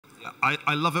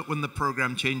I love it when the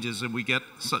program changes and we get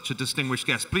such a distinguished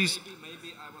guest. Please.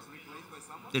 Maybe I was replaced by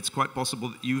someone. It's quite possible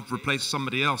that you've replaced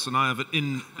somebody else, and I have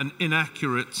an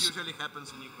inaccurate. It usually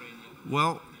happens in Ukraine.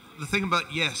 Well, the thing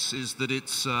about yes is that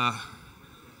it's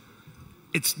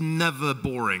never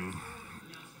boring.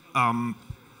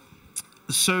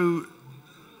 So,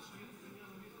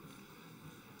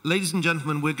 ladies and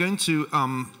gentlemen, we're going to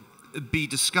be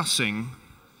discussing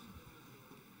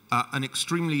an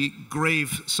extremely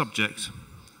grave subject,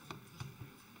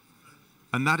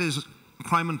 and that is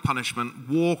crime and punishment,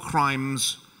 war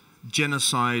crimes,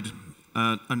 genocide,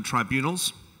 and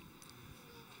tribunals.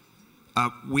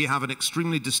 We have an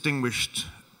extremely distinguished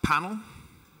panel.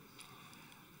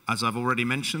 As I've already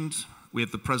mentioned, we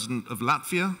have the President of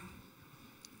Latvia,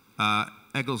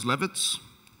 Egils Levits,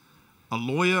 a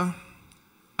lawyer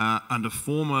and a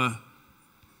former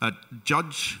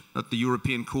judge at the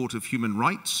European Court of Human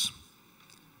Rights,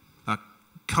 a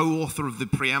co-author of the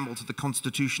preamble to the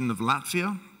Constitution of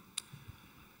Latvia.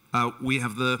 We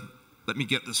have let me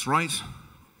get this right,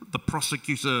 the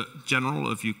Prosecutor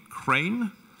General of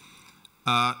Ukraine,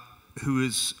 who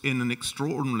is in an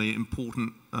extraordinarily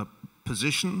important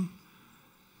position,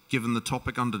 given the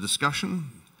topic under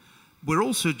discussion. We're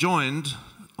also joined,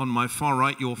 on my far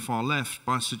right, your far left,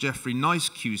 by Sir Geoffrey Nice,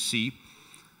 QC,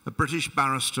 a British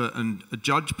barrister and a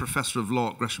judge, professor of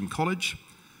law at Gresham College,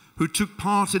 who took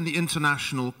part in the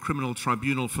International Criminal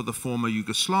Tribunal for the former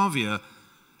Yugoslavia,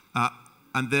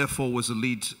 and therefore was a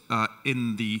lead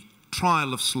in the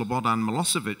trial of Slobodan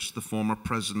Milosevic, the former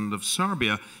president of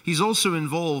Serbia. He's also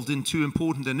involved in two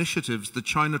important initiatives, the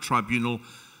China Tribunal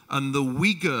and the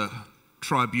Uyghur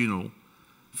Tribunal,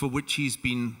 for which he's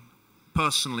been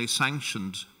personally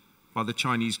sanctioned by the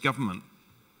Chinese government.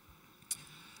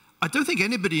 I don't think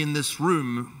anybody in this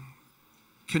room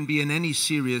can be in any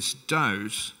serious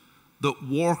doubt that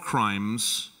war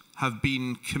crimes have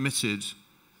been committed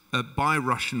by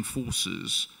Russian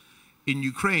forces in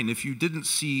Ukraine. If you didn't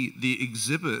see the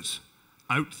exhibit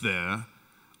out there,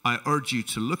 I urge you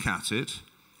to look at it.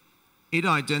 It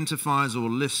identifies or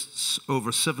lists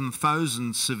over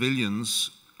 7,000 civilians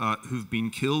who've been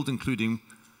killed, including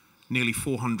nearly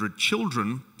 400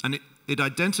 children, and it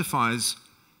identifies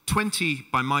 20,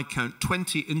 by my count,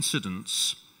 20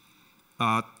 incidents,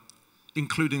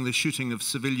 including the shooting of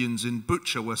civilians in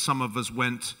Bucha, where some of us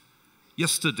went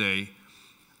yesterday.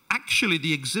 Actually,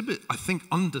 the exhibit, I think,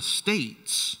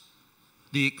 understates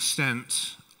the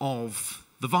extent of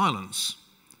the violence.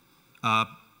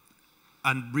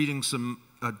 And reading some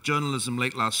journalism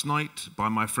late last night by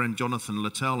my friend Jonathan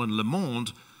Littell in Le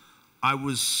Monde, I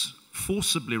was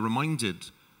forcibly reminded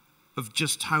of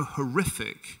just how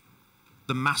horrific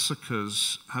the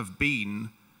massacres have been,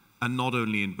 and not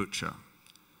only in Bucha.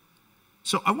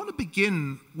 So I want to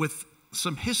begin with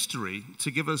some history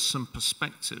to give us some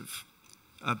perspective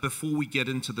before we get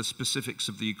into the specifics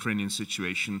of the Ukrainian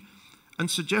situation.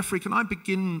 And so, Geoffrey, can I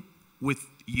begin with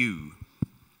you?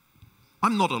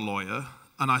 I'm not a lawyer,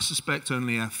 and I suspect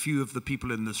only a few of the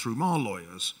people in this room are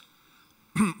lawyers.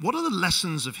 What are the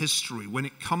lessons of history when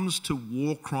it comes to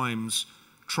war crimes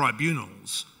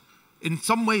tribunals? In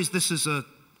some ways, this is a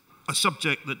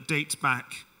subject that dates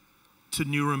back to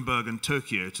Nuremberg and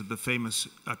Tokyo, to the famous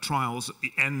trials at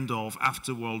the end of,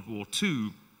 after World War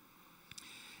II.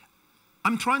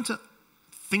 I'm trying to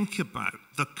think about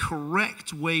the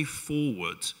correct way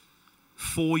forward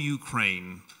for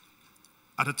Ukraine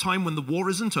at a time when the war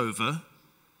isn't over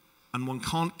and one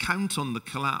can't count on the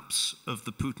collapse of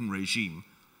the Putin regime.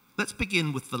 Let's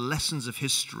begin with the lessons of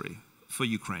history for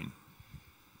Ukraine.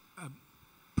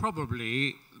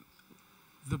 Probably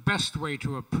the best way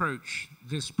to approach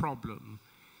this problem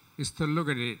is to look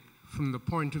at it from the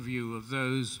point of view of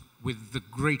those with the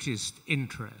greatest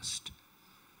interest.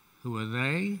 Who are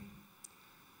they?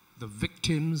 The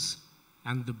victims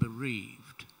and the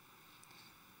bereaved.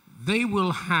 They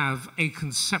will have a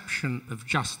conception of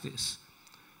justice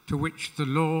to which the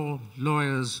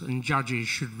lawyers and judges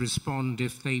should respond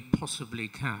if they possibly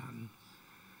can.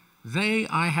 They,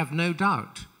 I have no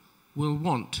doubt, will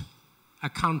want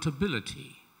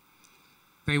accountability.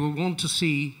 They will want to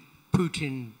see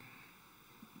Putin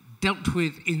dealt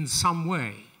with in some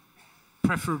way,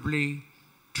 preferably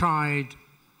tried,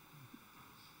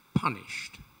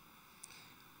 punished.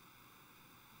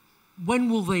 When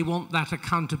will they want that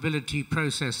accountability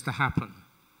process to happen?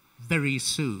 Very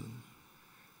soon.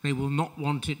 They will not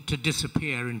want it to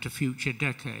disappear into future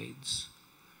decades.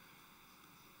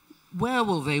 Where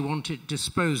will they want it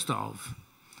disposed of?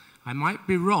 I might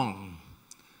be wrong,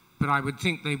 but I would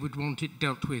think they would want it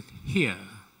dealt with here,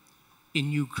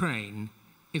 in Ukraine,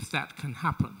 if that can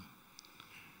happen.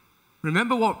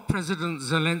 Remember what President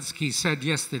Zelensky said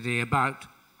yesterday about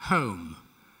home,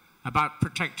 about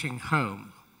protecting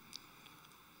home.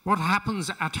 What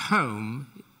happens at home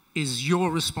is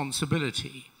your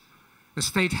responsibility. The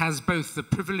state has both the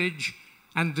privilege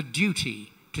and the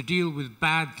duty to deal with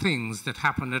bad things that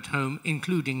happen at home,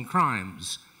 including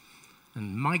crimes.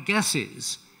 And my guess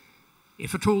is,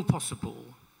 if at all possible,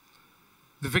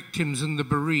 the victims and the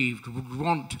bereaved would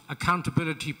want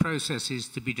accountability processes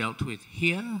to be dealt with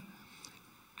here,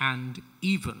 and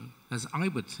even, as I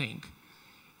would think,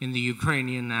 in the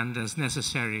Ukrainian and, as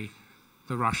necessary,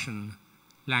 the Russian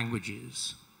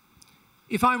languages.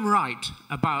 If I'm right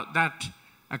about that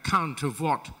account of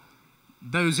what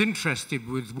those interested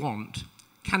with want,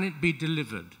 can it be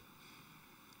delivered?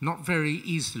 Not very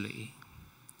easily.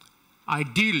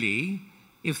 Ideally,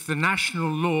 if the national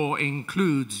law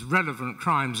includes relevant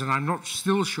crimes, and I'm not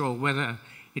still sure whether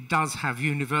it does have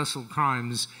universal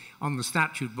crimes on the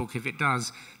statute book, if it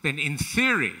does, then in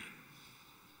theory,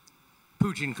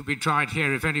 Putin could be tried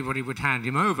here if anybody would hand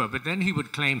him over, but then he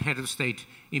would claim head of state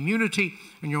immunity,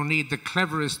 and you'll need the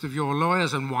cleverest of your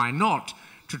lawyers, and why not,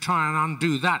 to try and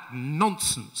undo that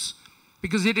nonsense.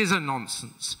 Because it is a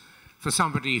nonsense for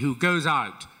somebody who goes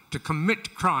out to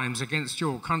commit crimes against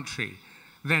your country,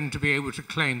 then to be able to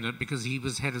claim that because he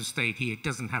was head of state, he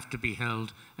doesn't have to be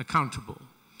held accountable.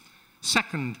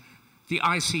 Second, the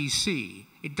ICC.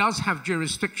 It does have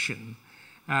jurisdiction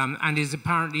and is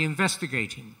apparently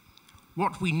investigating.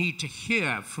 What we need to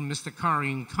hear from Mr.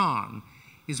 Karim Khan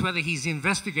is whether he's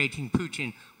investigating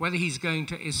Putin, whether he's going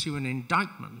to issue an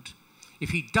indictment. If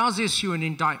he does issue an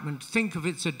indictment, think of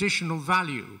its additional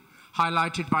value,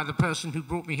 highlighted by the person who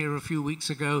brought me here a few weeks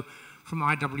ago from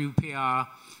IWPR,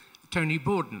 Tony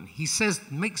Borden. He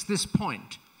makes this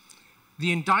point.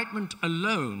 The indictment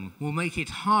alone will make it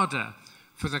harder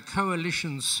for the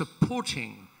coalition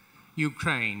supporting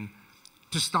Ukraine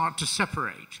to start to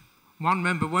separate. One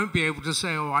member won't be able to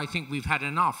say, oh, I think we've had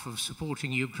enough of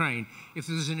supporting Ukraine, if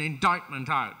there's an indictment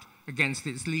out against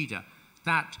its leader.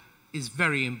 That is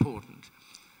very important.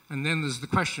 And then there's the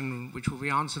question, which will be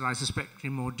answered, I suspect,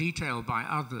 in more detail by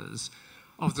others,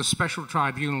 of the special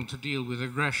tribunal to deal with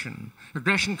aggression.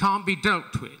 Aggression can't be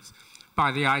dealt with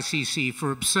by the ICC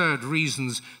for absurd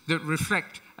reasons that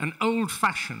reflect an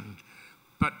old-fashioned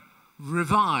but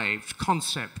revived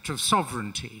concept of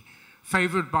sovereignty,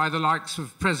 favored by the likes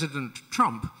of President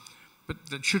Trump, but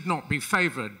that should not be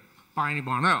favored by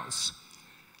anyone else.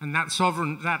 And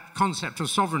that concept of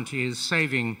sovereignty is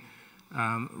saving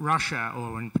Russia,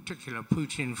 or in particular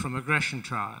Putin, from aggression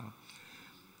trial.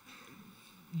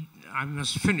 I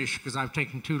must finish because I've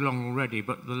taken too long already,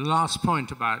 but the last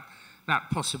point about that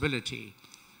possibility,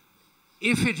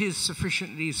 if it is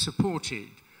sufficiently supported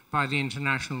by the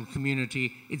international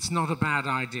community, it's not a bad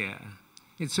idea.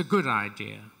 It's a good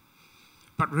idea.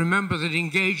 But remember that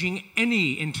engaging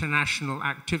any international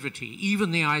activity,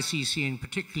 even the ICC and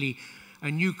particularly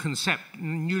a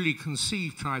newly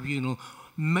conceived tribunal,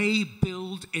 may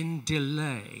build in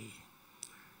delay.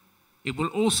 It will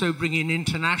also bring in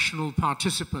international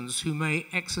participants who may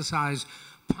exercise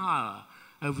power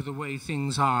over the way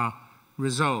things are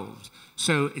resolved.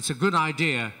 So it's a good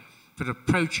idea, but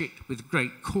approach it with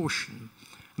great caution.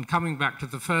 And coming back to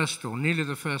the first, or nearly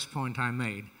the first point I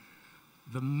made,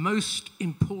 the most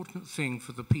important thing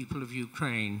for the people of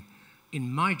Ukraine,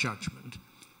 in my judgment,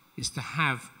 is to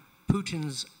have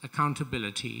Putin's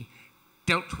accountability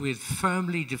dealt with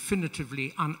firmly,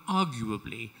 definitively,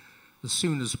 unarguably, as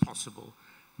soon as possible.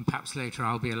 And perhaps later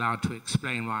I'll be allowed to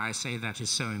explain why I say that is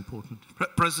so important.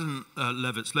 President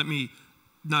Levits, let me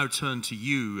now turn to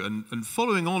you. And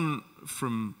following on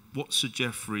from what Sir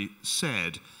Geoffrey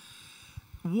said,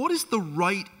 what is the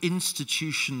right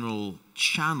institutional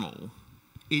channel,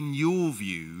 in your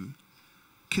view,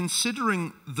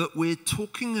 considering that we're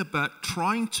talking about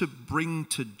trying to bring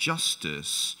to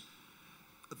justice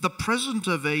the president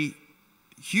of a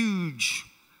huge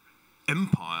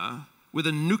empire with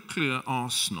a nuclear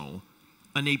arsenal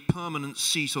and a permanent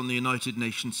seat on the United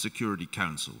Nations Security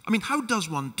Council? I mean, how does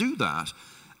one do that?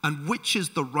 And which is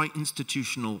the right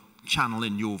institutional channel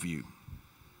in your view?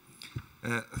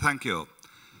 Thank you.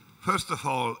 First of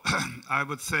all, I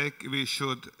would say we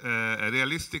should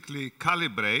realistically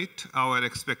calibrate our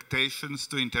expectations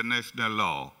to international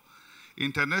law.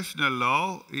 International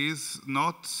law is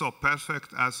not so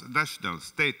perfect as national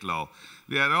state law.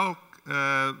 We are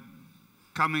all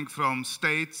coming from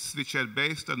states which are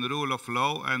based on the rule of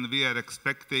law, and we are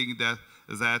expecting that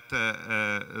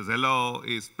the law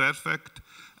is perfect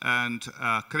and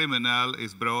a criminal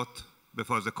is brought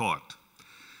before the court.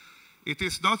 It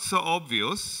is not so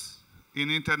obvious in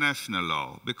international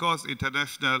law, because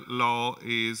international law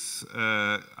is,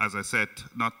 as I said,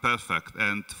 not perfect,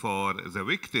 and for the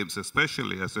victims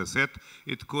especially, as I said,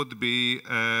 it could be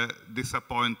a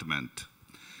disappointment.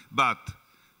 But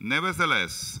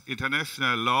nevertheless,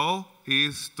 international law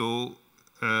is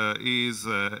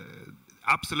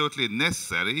absolutely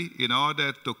necessary in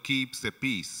order to keep the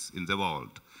peace in the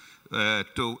world,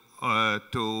 to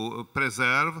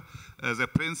preserve the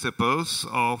principles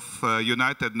of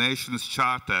United Nations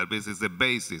Charter. This is the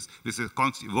basis. This is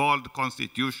world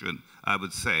constitution, I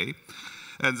would say.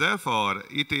 And therefore,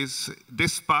 it is,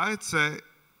 despite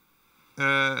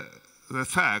the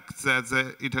fact that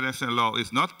the international law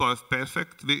is not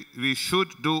perfect, we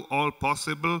should do all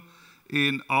possible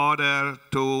in order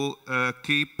to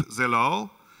keep the law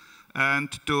and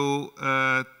to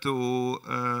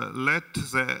let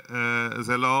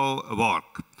the law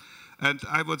work. And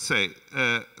I would say,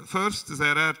 first,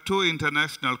 there are two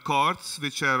international courts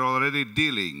which are already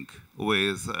dealing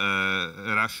with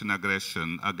Russian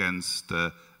aggression against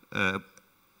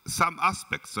some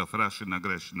aspects of Russian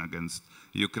aggression against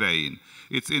Ukraine.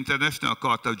 It's International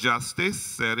Court of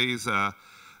Justice. There is a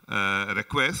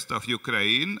request of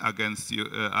Ukraine against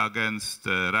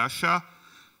Russia,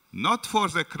 not for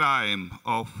the crime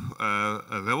of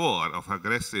the war, of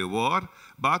aggressive war,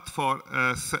 but for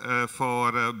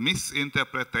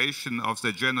misinterpretation of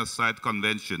the Genocide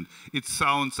Convention. It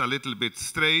sounds a little bit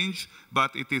strange,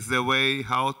 but it is the way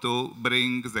how to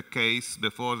bring the case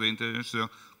before the International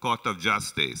Court of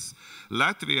Justice.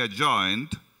 Latvia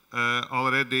joined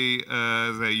already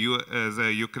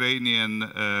the Ukrainian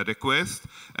request,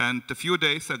 and a few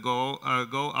days ago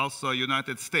also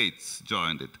United States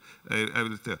joined it.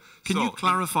 Can you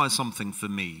clarify something for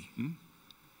me?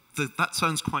 That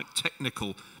sounds quite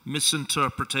technical,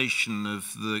 misinterpretation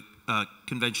of the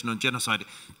Convention on Genocide.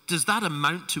 Does that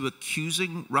amount to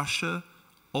accusing Russia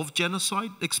of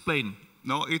genocide? Explain.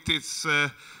 No, it is,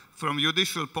 from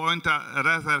judicial point, a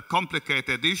rather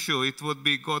complicated issue. It would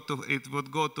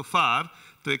go too far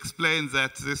to explain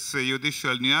that this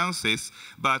judicial nuances,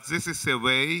 but this is a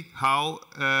way how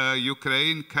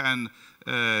Ukraine can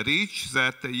reach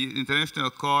that the International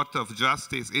Court of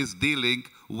Justice is dealing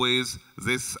with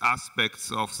these aspects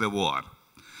of the war.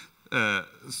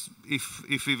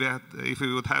 If we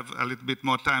would have a little bit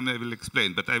more time, I will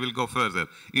explain, but I will go further.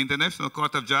 International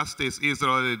Court of Justice is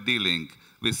already dealing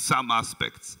with some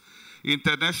aspects.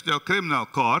 International Criminal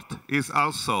Court is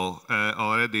also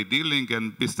already dealing,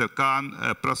 and Mr. Khan,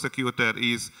 prosecutor,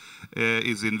 is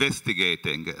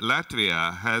investigating.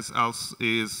 Latvia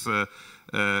is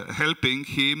helping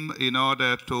him in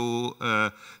order to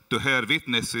hear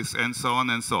witnesses and so on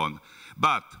and so on.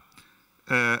 But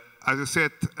as I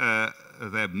said,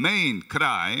 the main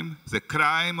crime, the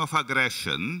crime of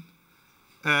aggression,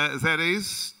 there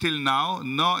is till now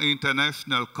no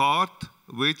international court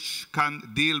which can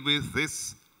deal with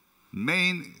this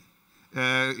main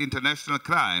international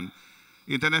crime.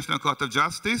 International Court of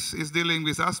Justice is dealing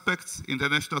with aspects,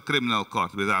 International Criminal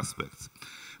Court with aspects.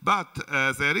 But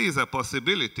there is a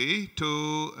possibility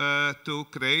to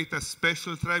create a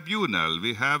special tribunal.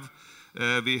 We have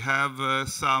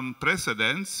some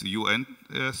precedents, UN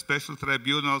special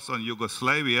tribunals on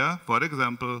Yugoslavia, for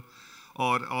example,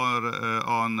 or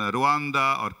on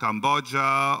Rwanda or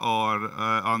Cambodia, or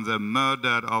on the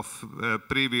murder of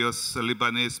previous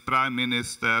Lebanese prime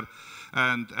minister,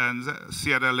 and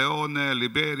Sierra Leone,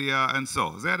 Liberia, and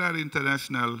so. There are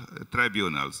international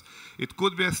tribunals. It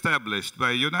could be established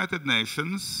by United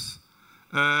Nations,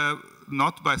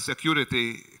 not by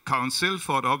Security Council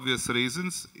for obvious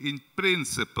reasons, in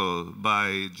principle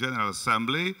by General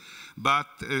Assembly, but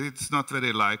it's not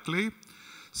very likely.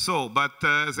 So, but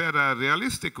there are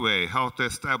realistic way how to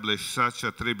establish such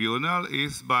a tribunal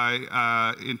is by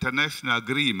international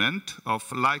agreement of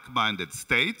like-minded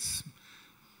states,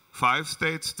 5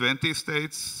 states, 20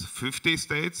 states, 50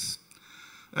 states.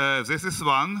 This is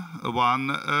one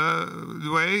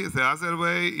way. The other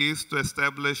way is to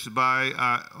establish by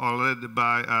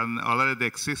an already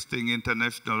existing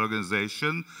international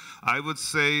organization. I would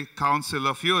say Council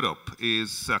of Europe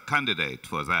is a candidate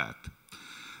for that.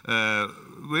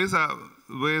 With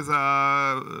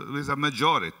a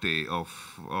majority of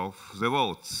the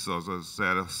votes, so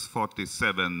there are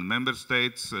 47 member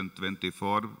states and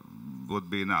 24 would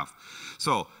be enough.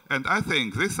 So, and I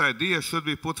think this idea should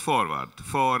be put forward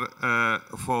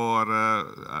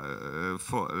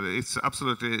it's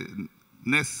absolutely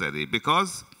necessary,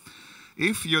 because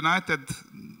if United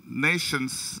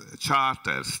Nations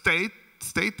Charter stated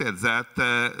that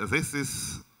this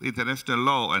is international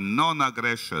law and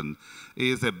non-aggression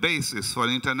is a basis for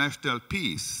international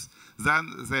peace,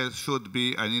 then there should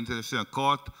be an international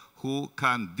court who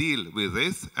can deal with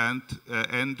this and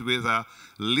end with a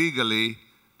legally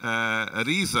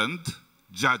reasoned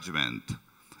judgment.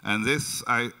 And this,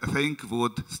 I think,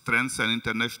 would strengthen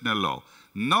international law.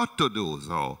 Not to do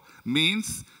so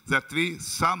means that we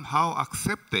somehow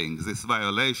accepting this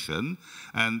violation,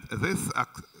 and this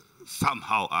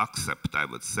somehow accept, I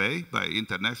would say, by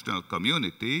international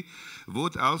community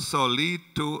would also lead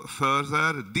to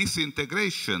further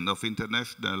disintegration of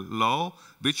international law,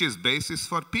 which is basis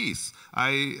for peace.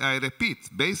 I repeat,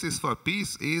 basis for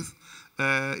peace is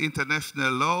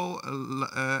international law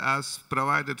as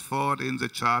provided for in the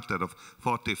Charter of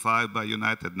 45 by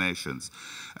United Nations.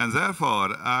 And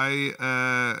therefore,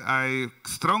 I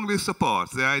strongly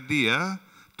support the idea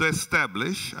to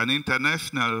establish an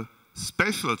international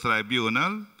special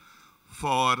tribunal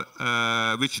for,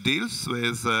 which deals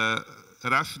with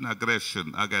Russian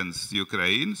aggression against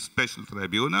Ukraine, special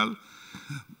tribunal,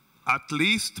 at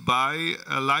least by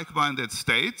like-minded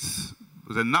states.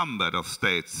 The number of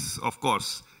states, of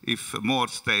course, if more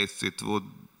states, it would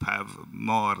have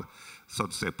more, so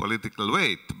to say, political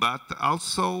weight. But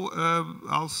also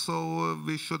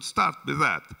we should start with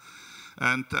that.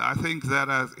 And I think there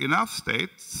are enough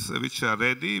states which are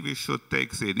ready. We should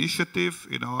take the initiative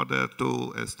in order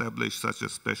to establish such a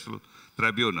special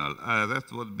tribunal. That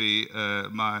would be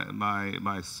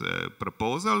my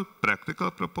proposal,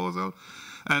 practical proposal.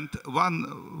 And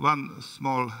one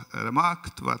small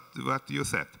remark to what you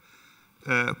said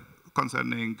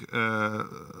concerning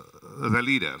the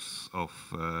leaders of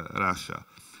Russia.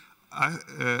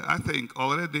 I think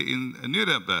already in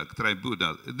Nuremberg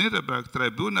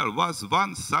Tribunal was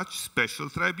one such special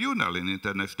tribunal in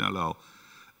international law,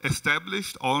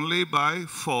 established only by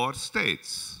 4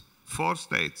 states,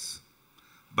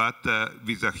 but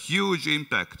with a huge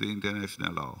impact in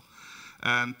international law.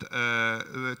 And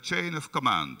the chain of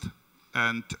command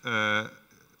and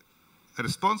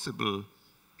responsible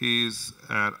is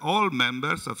all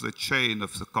members of the chain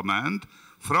of the command,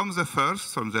 from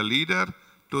the leader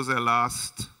to the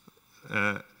last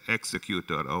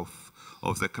executor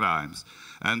of the crimes.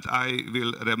 And I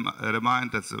will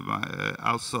remind that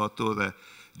also to the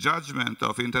judgment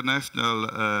of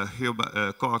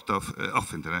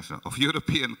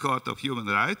European Court of Human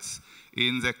Rights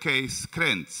in the case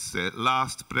Krenz, the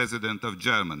last president of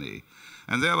Germany.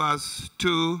 And there was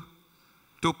two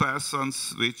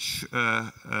persons which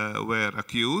were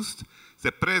accused,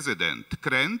 the president,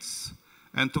 Krenz,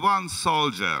 and one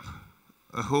soldier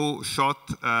who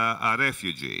shot a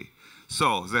refugee.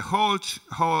 So the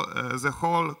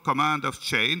whole command of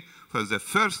chain, from the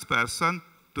first person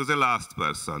to the last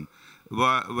person,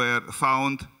 were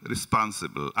found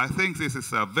responsible. I think this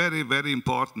is a very, very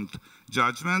important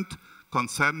judgment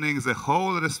concerning the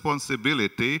whole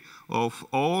responsibility of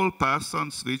all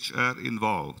persons which are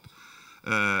involved.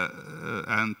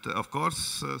 And of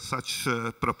course, such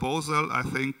a proposal, I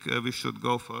think we should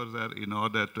go further in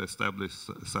order to establish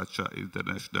such an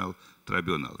international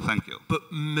tribunal. Thank you. But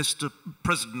Mr.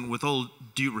 President, with all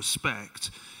due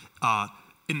respect,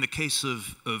 in the case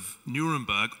of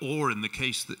Nuremberg, or in the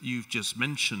case that you've just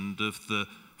mentioned of the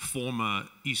former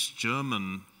East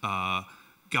German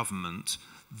government,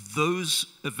 those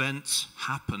events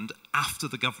happened after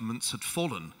the governments had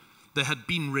fallen. There had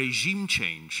been regime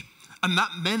change. And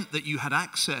that meant that you had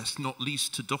access, not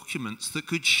least to documents that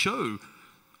could show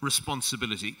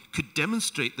responsibility, could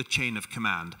demonstrate the chain of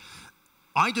command.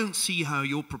 I don't see how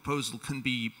your proposal can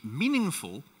be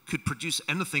meaningful, could produce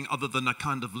anything other than a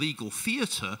kind of legal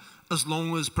theater, as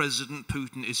long as President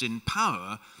Putin is in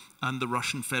power and the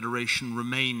Russian Federation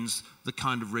remains the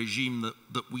kind of regime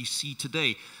that we see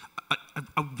today.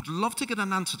 I would love to get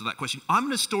an answer to that question. I'm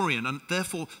an historian and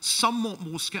therefore somewhat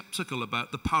more skeptical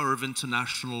about the power of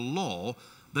international law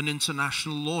than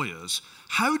international lawyers.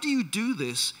 How do you do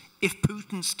this if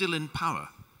Putin's still in power?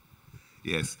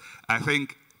 Yes, I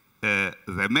think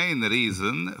the main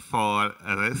reason for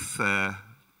this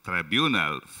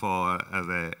tribunal for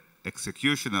the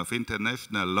execution of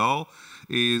international law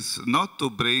is not to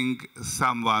bring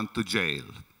someone to jail.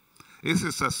 This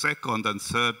is a second and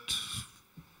third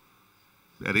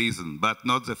reason, but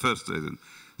not the first reason.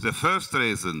 The first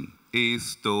reason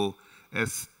is to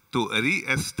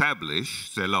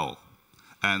re-establish the law.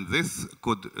 And this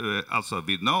could also,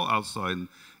 we know also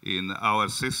in our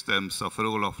systems of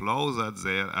rule of law that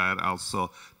there are also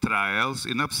trials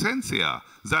in absentia.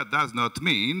 That does not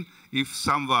mean if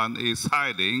someone is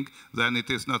hiding, then it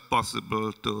is not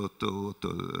possible to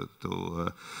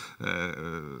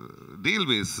deal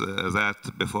with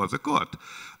that before the court.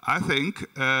 I think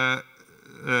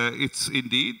it's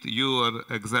indeed, your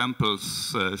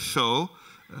examples show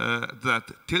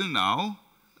that till now,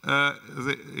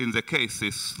 in the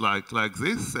cases like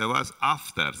this, there was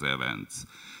after the events.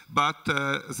 But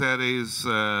there is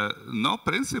no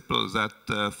principle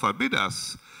that forbid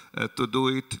us to do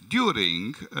it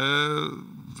during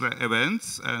the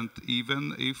events, and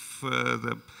even if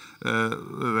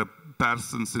the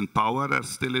persons in power are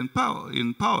still in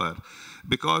power.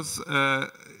 Because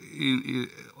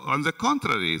on the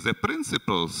contrary, the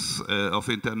principles of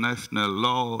international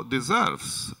law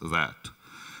deserves that.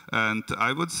 And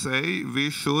I would say we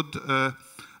should,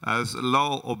 as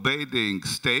law-obeying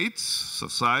states,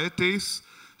 societies,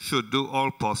 should do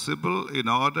all possible in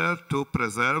order to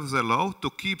preserve the law, to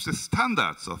keep the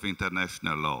standards of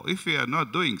international law. If we are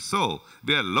not doing so,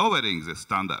 we are lowering the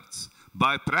standards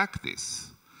by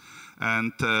practice.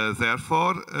 And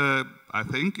therefore, I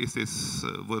think this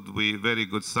would be a very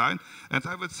good sign. And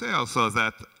I would say also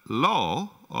that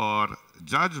law or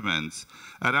judgments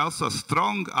are also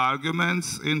strong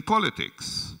arguments in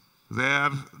politics. They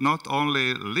are not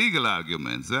only legal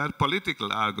arguments, they are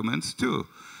political arguments too.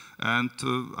 And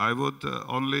I would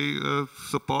only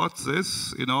support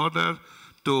this in order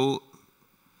to,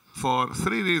 for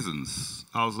three reasons.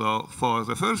 Also, for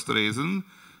the first reason,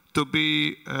 to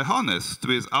be honest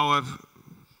with our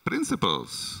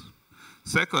principles.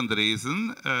 Second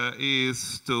reason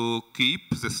is to keep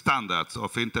the standards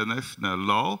of international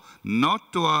law,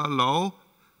 not to allow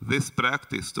this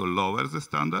practice to lower the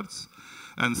standards.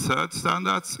 And third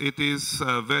standards, it is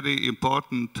a very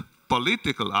important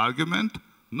political argument,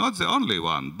 not the only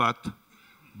one, but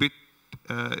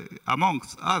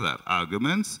amongst other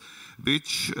arguments,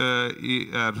 which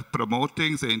are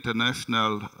promoting the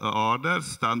international order,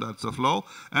 standards of law,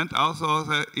 and also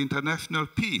the international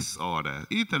peace order.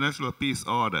 International peace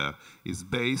order is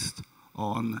based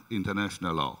on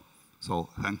international law. So,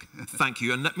 thank you. Thank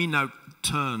you. And let me now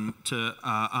turn to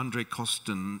Andriy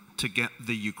Kostin to get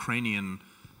the Ukrainian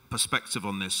perspective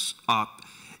on this.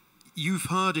 You've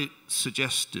heard it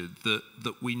suggested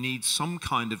that we need some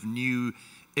kind of new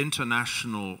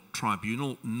international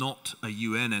tribunal, not a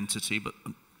UN entity, but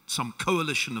some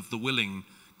coalition of the willing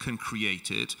can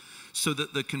create it, so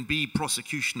that there can be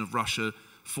prosecution of Russia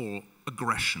for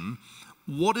aggression.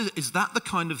 Is that the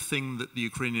kind of thing that the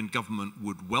Ukrainian government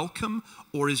would welcome,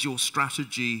 or is your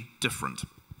strategy different?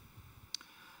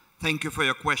 Thank you for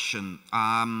your question.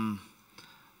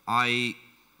 I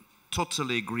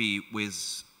totally agree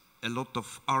with a lot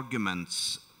of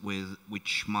arguments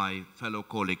which my fellow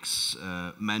colleagues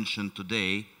mentioned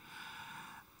today.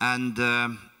 And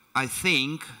I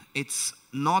think it's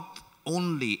not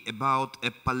only about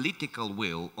a political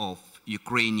will of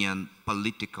Ukrainian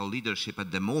political leadership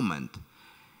at the moment,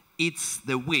 it's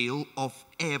the will of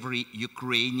every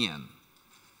Ukrainian.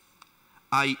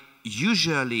 I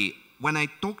usually, when I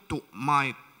talk to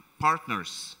my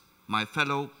partners, my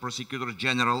fellow Prosecutor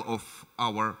General of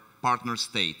our partner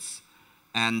states,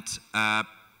 and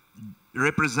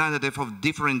representative of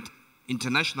different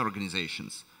international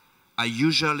organizations, I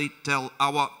usually tell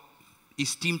our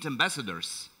esteemed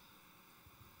ambassadors,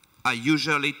 I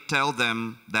usually tell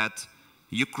them that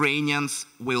Ukrainians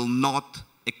will not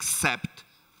accept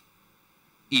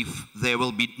if there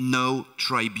will be no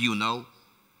tribunal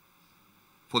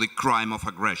for the crime of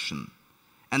aggression.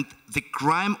 And the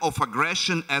crime of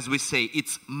aggression, as we say,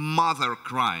 it's mother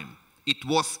crime. It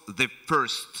was the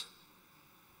first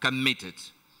committed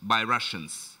by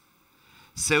Russians.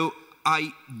 So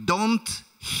I don't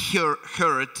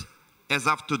heard, as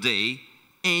of today,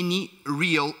 any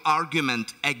real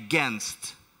argument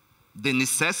against the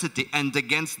necessity and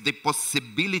against the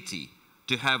possibility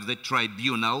to have the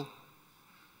tribunal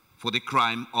for the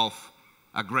crime of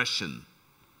aggression.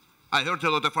 I heard a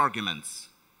lot of arguments.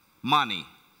 Money,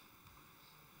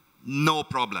 no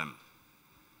problem.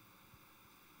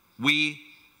 We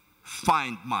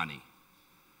find money.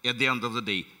 At the end of the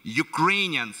day,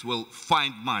 Ukrainians will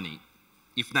find money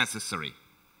if necessary.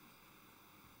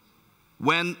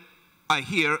 When I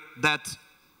hear that,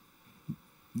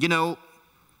 you know,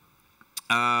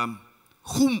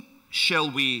 whom shall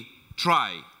we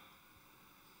try?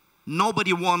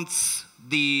 Nobody wants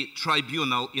the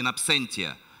tribunal in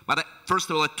absentia. But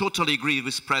first of all, I totally agree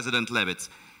with President Levits.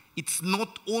 It's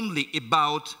not only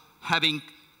about having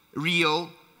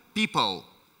real people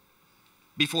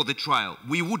before the trial.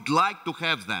 We would like to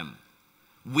have them.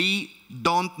 We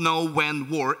don't know when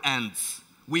war ends.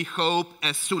 We hope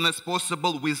as soon as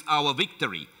possible with our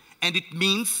victory. And it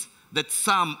means that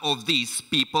some of these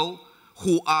people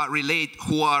who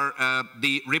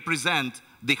represent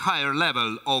the higher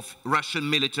level of Russian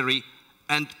military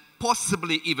and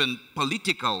possibly even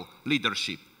political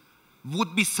leadership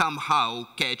would be somehow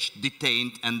catched,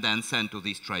 detained, and then sent to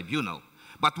this tribunal.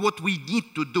 But what we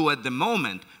need to do at the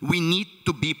moment, we need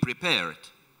to be prepared.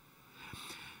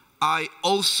 I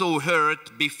also heard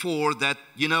before that,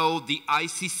 you know, the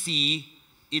ICC,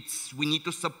 we need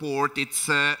to support, it's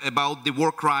about the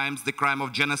war crimes, the crime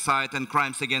of genocide and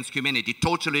crimes against humanity.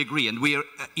 Totally agree, and we are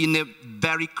in a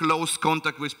very close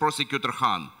contact with Prosecutor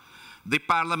Khan. The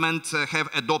parliament have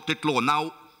adopted law.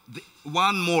 Now,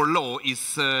 one more law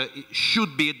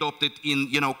should be adopted in,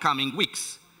 you know, coming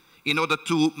weeks in order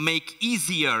to make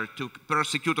easier to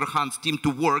Prosecutor Khan's team to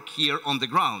work here on the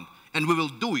ground, and we will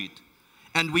do it.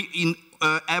 And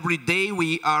every day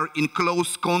we are in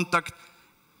close contact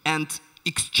and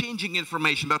exchanging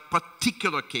information about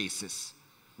particular cases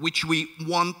which we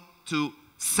want to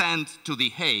send to The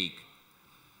Hague.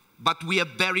 But we are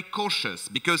very cautious,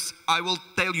 because I will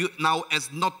tell you now,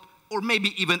 as not, or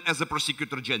maybe even as a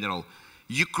Prosecutor General,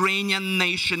 Ukrainian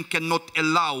nation cannot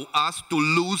allow us to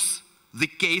lose the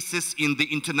cases in the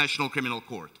International Criminal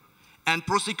Court. And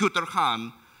Prosecutor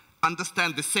Khan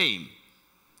understands the same.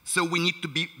 So we need to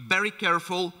be very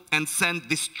careful and send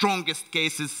the strongest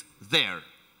cases there.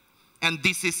 And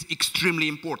this is extremely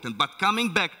important. But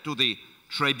coming back to the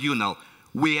tribunal,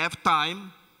 we have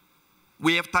time.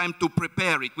 We have time to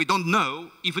prepare it. We don't know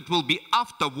if it will be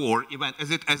after war event,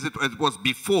 as it was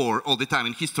before all the time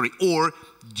in history, or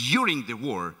during the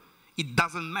war. It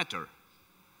doesn't matter.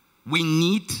 We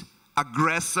need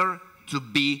aggressor to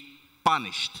be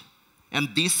punished. And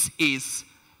this is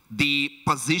the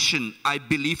position, I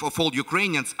believe, of all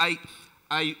Ukrainians.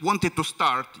 I wanted to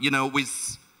start, you know,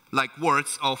 with like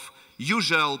words of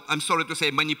usual, I'm sorry to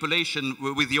say, manipulation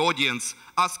with the audience,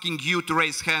 asking you to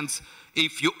raise hands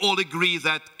if you all agree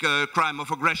that crime of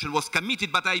aggression was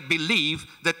committed, but I believe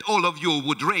that all of you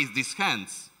would raise these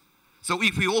hands. So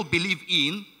if we all believe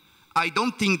in, I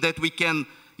don't think that we can,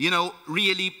 you know,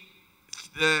 really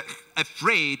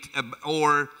afraid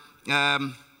or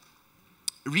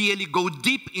really go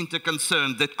deep into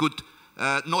concern that could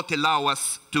not allow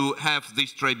us to have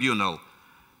this tribunal.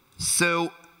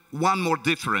 So one more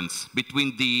difference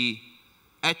between the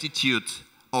attitude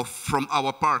from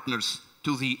our partners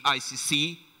to the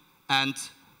ICC and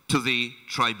to the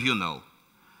tribunal.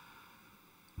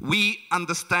 We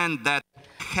understand that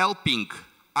helping,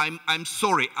 I'm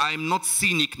sorry, I'm not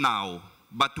cynic now,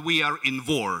 but we are in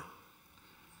war.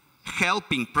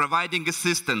 Helping, providing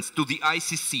assistance to the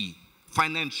ICC,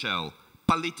 financial,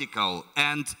 political,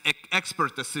 and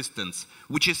expert assistance,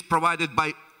 which is provided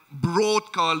by broad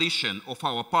coalition of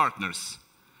our partners.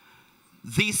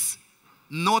 This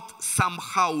not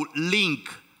somehow link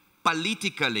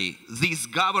politically these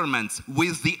governments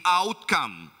with the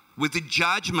outcome, with the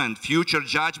judgment, future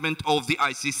judgment of the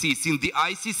ICC, since the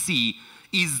ICC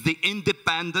is the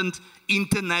independent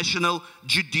international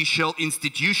judicial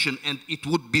institution, and it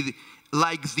would be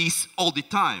like this all the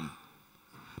time.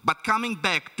 But coming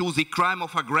back to the crime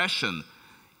of aggression,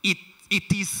 it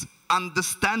is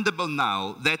understandable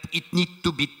now that it needs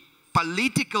to be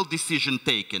political decision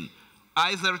taken,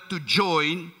 either to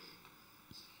join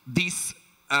this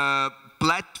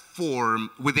platform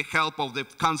with the help of the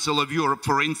Council of Europe,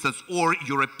 for instance, or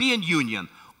European Union,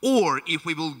 or if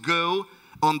we will go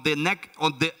on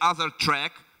the other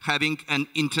track, having an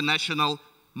international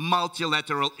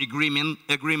multilateral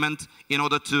agreement in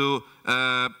order to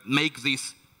make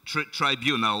this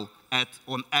tribunal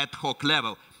on ad hoc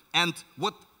level. And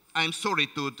what I'm sorry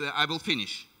to, I will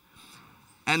finish.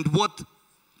 And what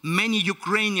many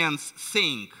Ukrainians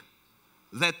think,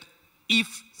 that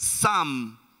if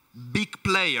some big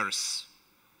players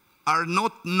are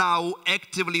not now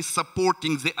actively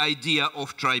supporting the idea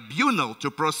of tribunal to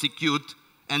prosecute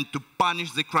and to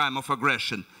punish the crime of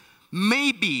aggression,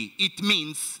 maybe it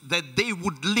means that they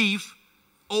would leave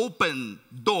open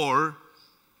door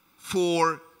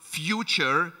for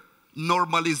future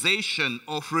normalization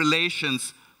of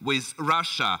relations with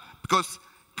Russia. Because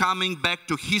coming back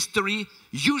to history,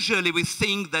 usually we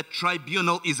think that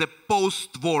tribunal is a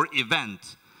post-war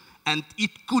event, and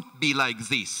it could be like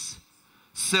this.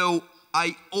 So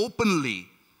I openly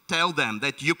tell them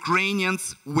that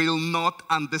Ukrainians will not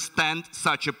understand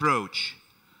such approach.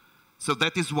 So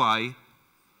that is why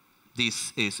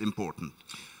this is important.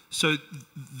 So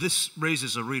this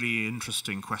raises a really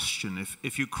interesting question.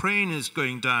 If Ukraine is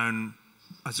going down,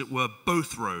 as it were,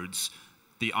 both roads,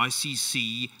 the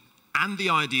ICC and the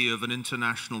idea of an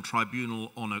international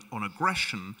tribunal on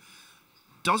aggression,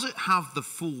 does it have the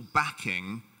full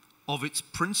backing of its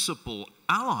principal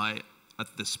ally at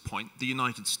this point, the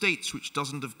United States, which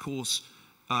doesn't, of course,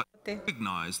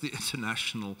 recognize the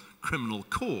International Criminal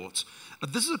Court.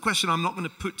 This is a question I'm not going to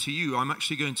put to you. I'm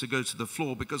actually going to go to the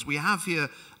floor because we have here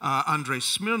Andriy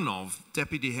Smirnov,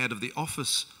 Deputy Head of the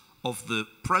Office of the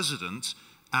President,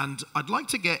 and I'd like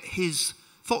to get his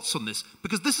thoughts on this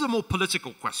because this is a more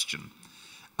political question.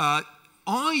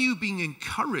 Are you being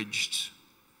encouraged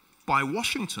by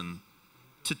Washington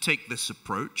to take this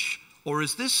approach, or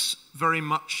is this very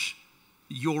much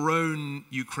your own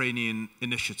Ukrainian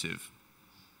initiative?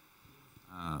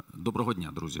 Доброго дня,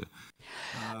 друзі.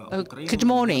 Good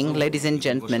morning, ladies and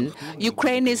gentlemen.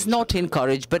 Ukraine is not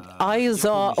encouraged, but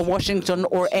either Washington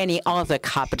or any other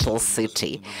capital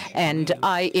city. And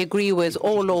I agree with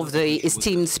all of the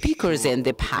esteemed speakers in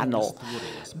the panel.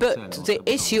 But the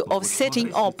issue of setting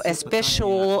up a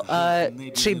special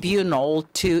tribunal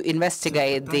to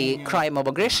investigate the crime of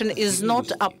aggression is not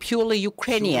a purely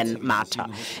Ukrainian matter.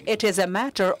 It is a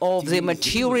matter of the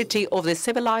maturity of the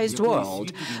civilized world,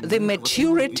 the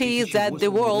maturity that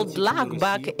the world lacked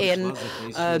back in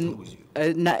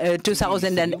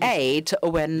 2008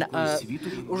 when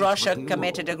Russia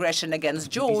committed aggression against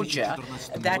Georgia.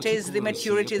 That is the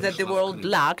maturity that the world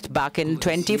lacked back in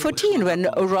 2014 when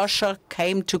Russia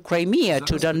came to Crimea,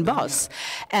 to Donbass.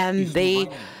 And the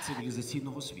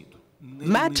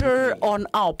matter on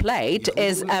our plate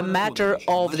is a matter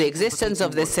of the existence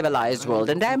of the civilized world.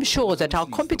 And I'm sure that our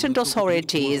competent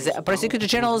authorities, Prosecutor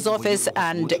General's office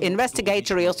and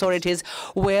investigatory authorities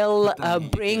will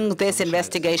bring this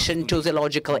investigation to the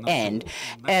logical end.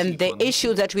 And the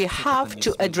issue that we have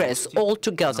to address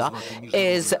altogether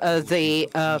is the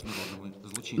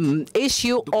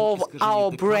issue of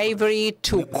our bravery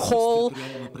to call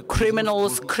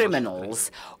criminals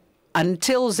criminals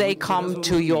until they come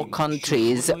to your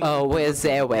countries with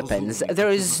their weapons. There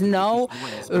is no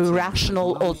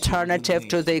rational alternative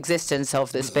to the existence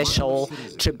of the special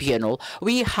tribunal.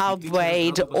 We have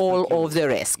weighed all of the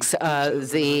risks.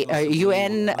 The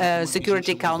UN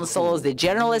Security Council, the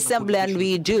General Assembly, and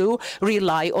we do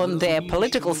rely on their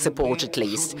political support at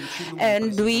least.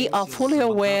 And we are fully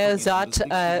aware that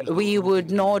we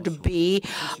would not be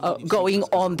going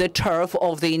on the turf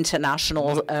of the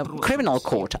International Criminal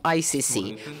Court, ICC.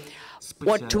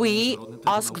 What we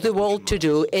ask the world to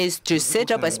do is to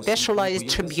set up a specialized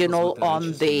tribunal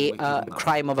on the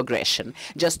crime of aggression,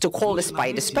 just to call a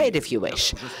spade, if you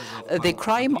wish. The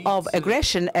crime of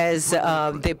aggression, as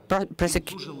the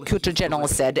Prosecutor General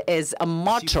said, is a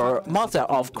mother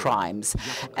of crimes.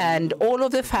 And all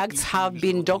of the facts have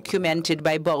been documented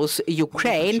by both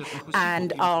Ukraine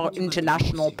and our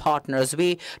international partners.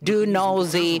 We do know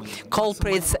the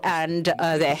culprits and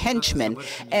their henchmen,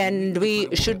 and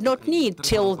we should not need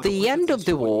till the end of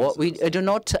the war. We do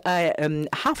not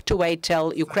have to wait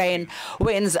till Ukraine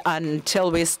wins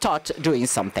until we start doing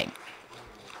something.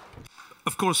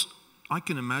 Of course, I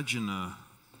can imagine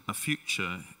a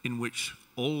future in which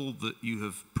all that you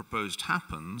have proposed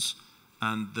happens,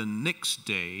 and the next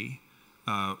day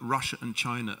Russia and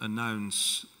China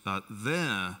announce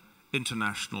their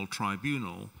international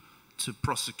tribunal to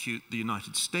prosecute the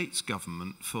United States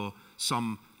government for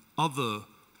some other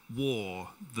war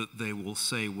that they will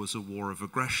say was a war of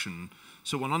aggression.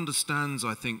 So one understands,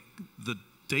 I think, the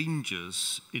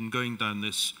dangers in going down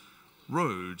this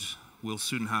road. We'll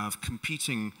soon have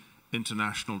competing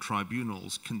international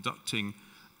tribunals conducting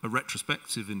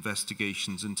retrospective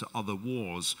investigations into other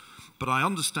wars. But I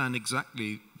understand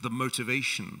exactly the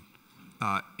motivation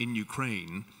in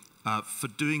Ukraine for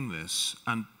doing this,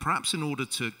 and perhaps in order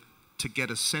to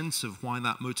get a sense of why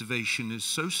that motivation is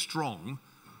so strong,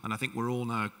 and I think we're all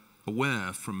now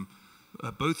aware from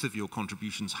both of your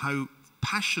contributions how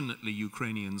passionately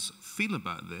Ukrainians feel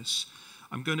about this.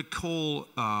 I'm going to call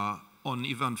on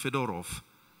Ivan Fedorov,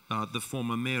 the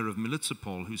former mayor of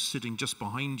Melitopol, who's sitting just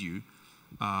behind you,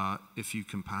 if you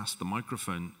can pass the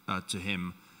microphone to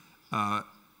him.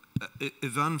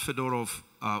 Ivan Fedorov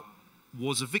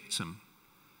was a victim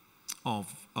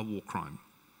of a war crime.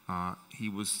 He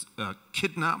was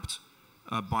kidnapped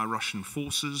by Russian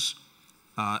forces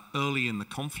early in the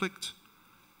conflict.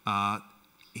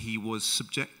 He was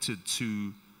subjected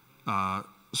to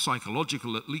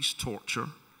psychological, at least torture,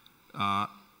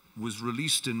 was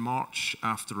released in March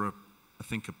after, I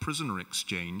think, a prisoner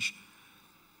exchange.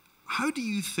 How do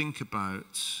you think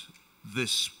about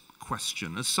this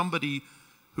question as somebody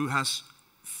who has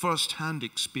first-hand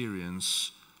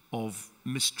experience of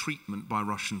mistreatment by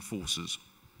Russian forces?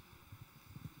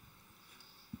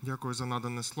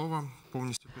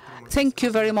 Thank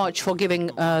you very much for giving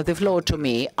the floor to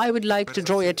me. I would like to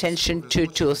draw your attention to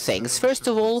two things. First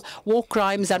of all, war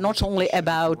crimes are not only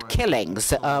about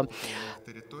killings.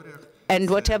 and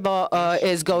whatever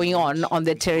is going on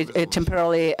the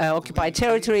temporarily occupied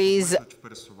territories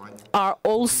are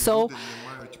also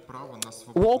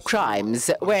war crimes,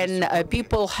 when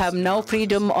people have no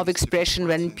freedom of expression,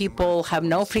 when people have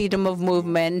no freedom of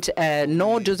movement,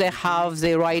 nor do they have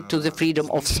the right to the freedom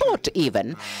of thought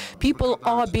even. People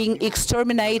are being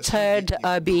exterminated,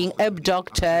 being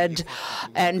abducted,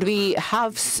 and we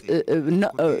have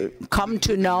come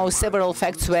to know several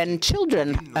facts when children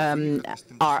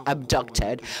are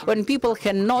abducted, when people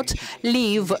cannot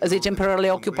leave the temporarily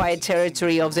occupied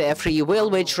territory of their free will,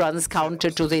 which runs counter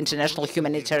to the international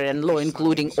humanitarian law,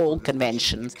 including all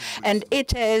conventions. And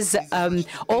it is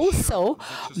also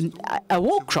a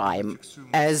war crime,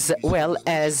 as well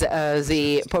as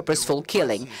the purposeful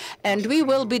killing. And we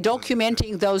will be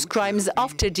documenting those crimes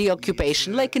after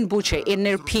deoccupation, like in Bucha, in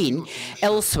Irpin,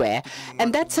 elsewhere.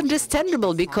 And that's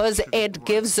understandable because it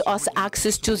gives us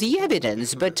access to the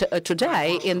evidence. But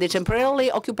today, in the temporarily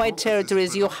occupied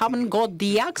territories, you haven't got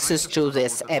the access to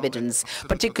this evidence,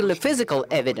 particularly physical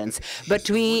evidence. But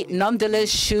we nonetheless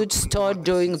should start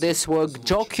doing this work,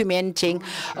 documenting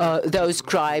those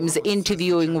crimes,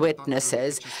 interviewing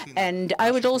witnesses. And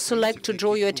I would also like to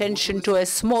draw your attention to a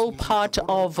small part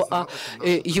of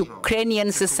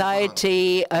Ukrainian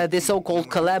society, the so-called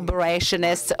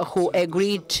collaborationists, who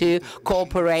agreed to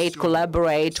cooperate,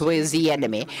 collaborate with the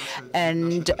enemy.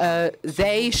 And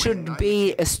they should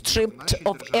be stripped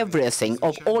of everything,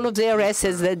 of all of their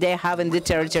assets that they have in the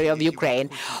territory of Ukraine,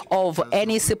 of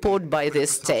any support by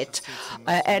this state.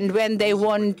 And when they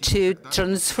want to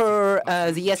transfer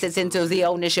the assets into the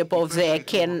ownership of their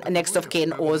kin, next of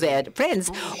kin, or their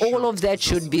friends, all of that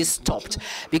should be stopped,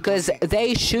 because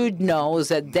they should know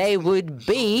that they would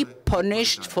be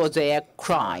punished for their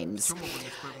crimes.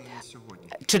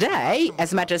 Today,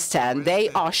 as matters stand, they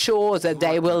are sure that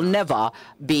they will never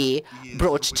be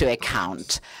brought to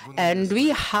account. And we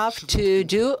have to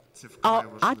do our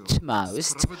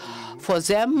utmost for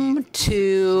them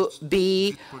to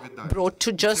be brought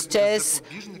to justice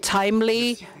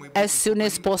timely, as soon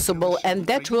as possible. And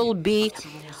that will be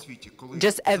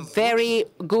just a very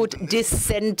good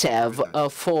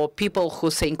disincentive for people who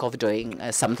think of doing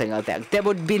something like that. There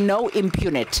would be no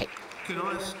impunity. Can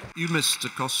I ask you, Mr.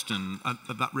 Kostin,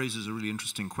 that raises a really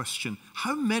interesting question.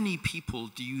 How many people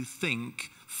do you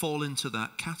think fall into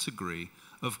that category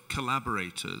of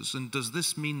collaborators? And does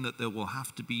this mean that there will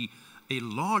have to be a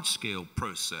large-scale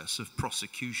process of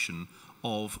prosecution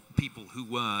of people who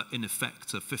were, in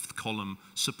effect, a fifth column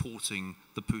supporting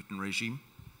the Putin regime?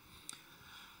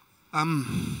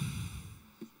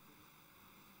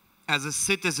 As a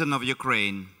citizen of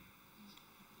Ukraine,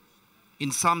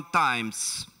 in some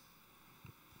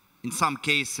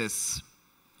cases,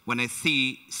 when I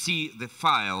see the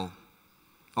file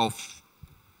of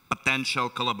potential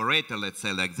collaborator, let's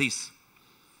say like this,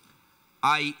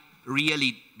 I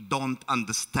really don't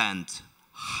understand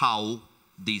how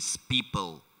these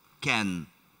people can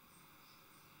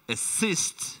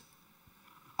assist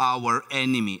our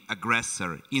enemy,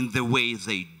 aggressor, in the way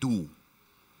they do,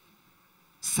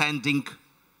 sending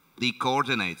the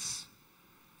coordinates,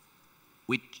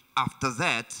 which after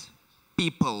that,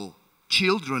 people,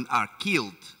 children are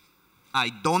killed. I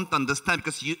don't understand,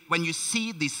 because when you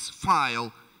see this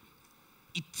file,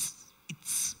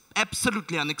 it's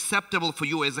absolutely unacceptable for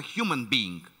you as a human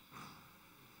being.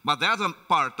 But the other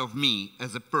part of me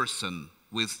as a person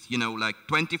with, like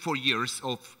 24 years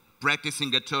of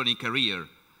practicing attorney career,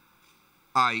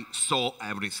 I saw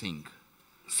everything.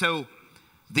 So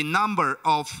the number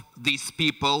of these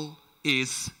people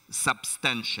is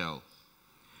substantial.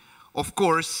 Of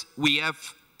course, we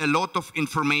have a lot of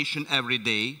information every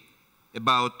day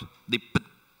about the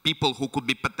people who could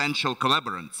be potential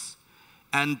collaborators.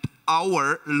 And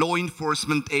our law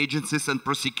enforcement agencies and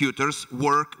prosecutors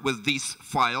work with these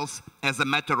files as a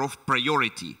matter of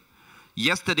priority.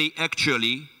 Yesterday,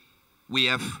 actually, we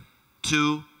have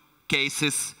 2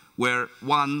 cases where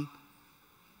one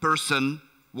person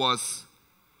was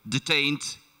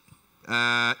detained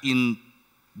in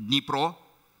Dnipro.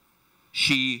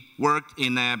 She worked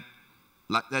in a,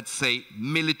 let's say,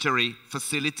 military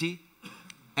facility,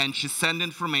 and she sent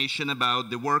information about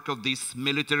the work of this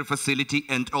military facility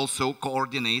and also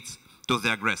coordinates to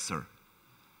the aggressor.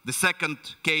 The second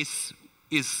case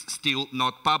is still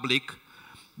not public,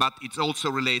 but it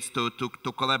also relates to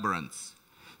collaborants.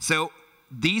 So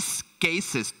these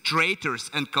cases, traitors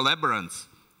and collaborants,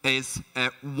 is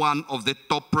one of the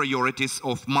top priorities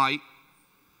of my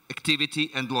activity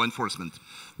and law enforcement.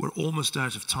 We're almost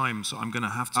out of time, so I'm going to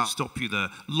have to stop you there.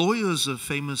 Lawyers are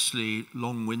famously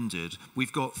long-winded.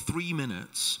 We've got 3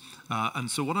 minutes, and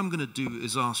so what I'm going to do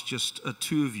is ask just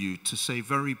two of you to say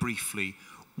very briefly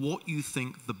what you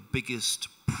think the biggest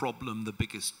problem, the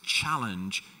biggest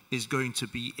challenge is going to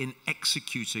be in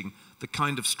executing the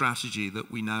kind of strategy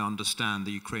that we now understand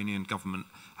the Ukrainian government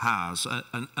has.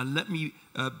 And let me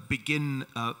begin,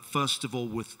 first of all,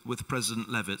 with President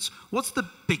Levits. What's the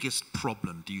biggest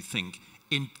problem, do you think,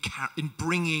 in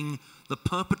bringing the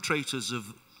perpetrators of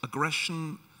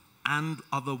aggression and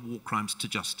other war crimes to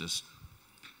justice?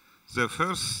 The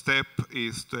first step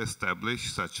is to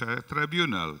establish such a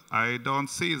tribunal. I don't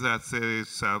see that there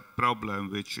is a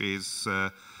problem which is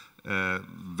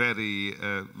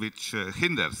which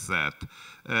hinders that.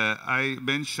 I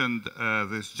mentioned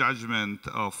this judgment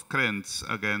of Krenz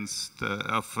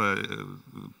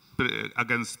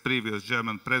against previous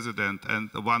German president and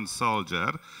one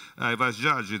soldier. I was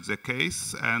judge in the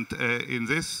case, and in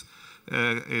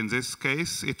this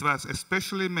case, it was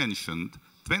especially mentioned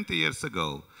 20 years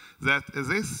ago that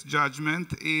this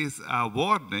judgment is a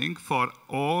warning for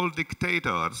all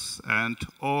dictators and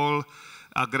all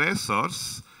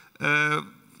aggressors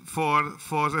for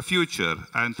the future,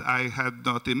 and I had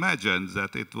not imagined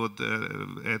that it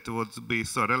would be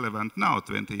so relevant now,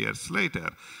 20 years later.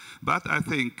 But I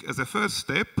think as a first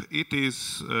step, it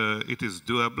is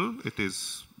doable. It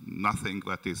is nothing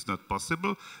that is not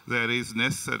possible. There is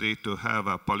necessary to have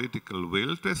a political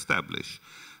will to establish.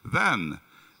 Then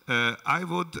I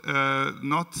would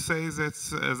not say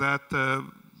that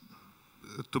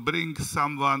to bring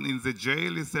someone in the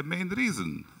jail is the main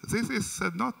reason. This is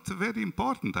not very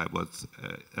important, I would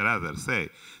rather say.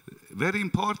 Very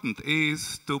important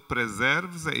is to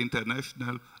preserve the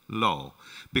international law,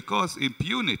 because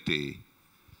impunity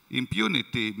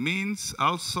means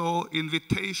also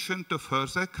invitation to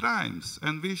further crimes,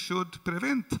 and we should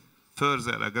prevent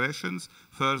further aggressions,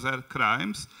 further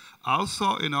crimes,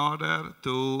 also in order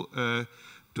to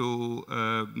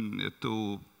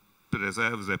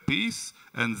preserve the peace.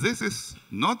 And this is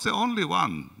not the only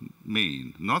one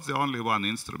not the only one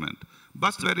instrument,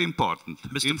 but very important.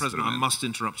 Mr. President, I must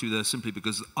interrupt you there simply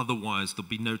because otherwise there'll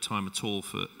be no time at all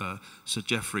for Sir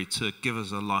Geoffrey to give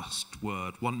us a last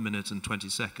word. 1 minute and 20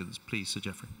 seconds, please, Sir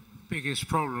Geoffrey. Biggest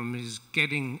problem is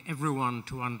getting everyone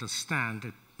to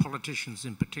understand, politicians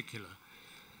in particular,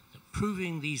 that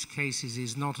proving these cases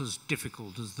is not as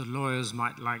difficult as the lawyers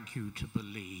might like you to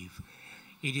believe.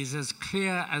 It is as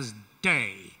clear as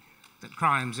day that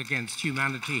crimes against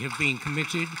humanity have been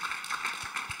committed.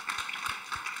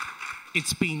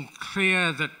 It's been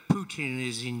clear that Putin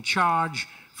is in charge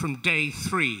from day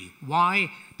 3.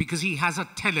 Why? Because he has a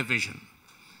television.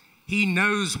 He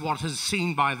knows what is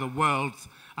seen by the world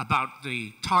about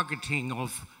the targeting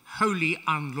of wholly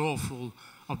unlawful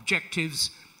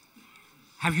objectives.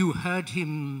 Have you heard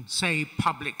him say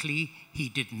publicly he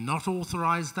did not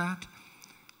authorize that?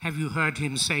 Have you heard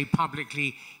him say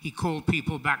publicly he called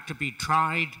people back to be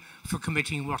tried for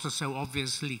committing what are so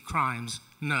obviously crimes?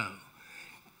 No.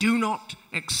 Do not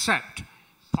accept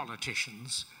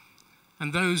politicians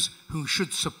and those who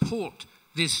should support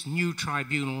this new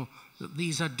tribunal that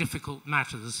these are difficult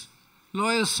matters.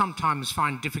 Lawyers sometimes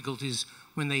find difficulties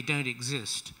when they don't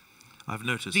exist. I've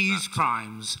noticed these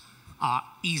crimes are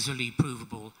easily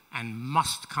provable and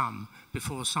must come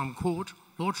before some court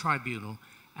or tribunal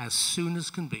as soon as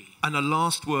can be. And a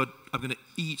last word, I'm going to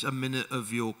eat a minute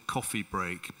of your coffee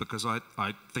break because I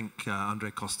think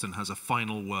Andriy Kostin has a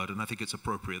final word, and I think it's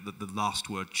appropriate that the last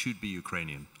word should be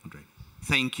Ukrainian. Andriy.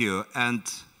 Thank you, and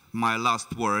my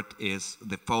last word is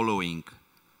the following.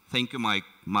 Thank you,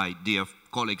 my dear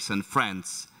colleagues and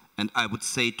friends, and I would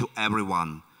say to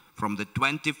everyone, from the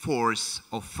 24th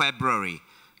of February,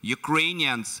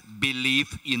 Ukrainians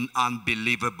believe in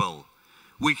unbelievable.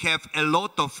 We have a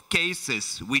lot of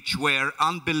cases which were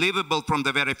unbelievable from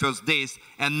the very first days,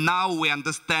 and now we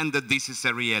understand that this is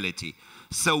a reality.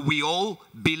 So we all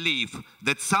believe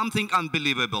that something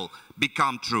unbelievable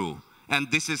become true. And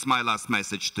this is my last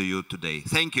message to you today.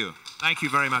 Thank you. Thank you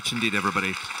very much indeed,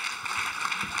 everybody.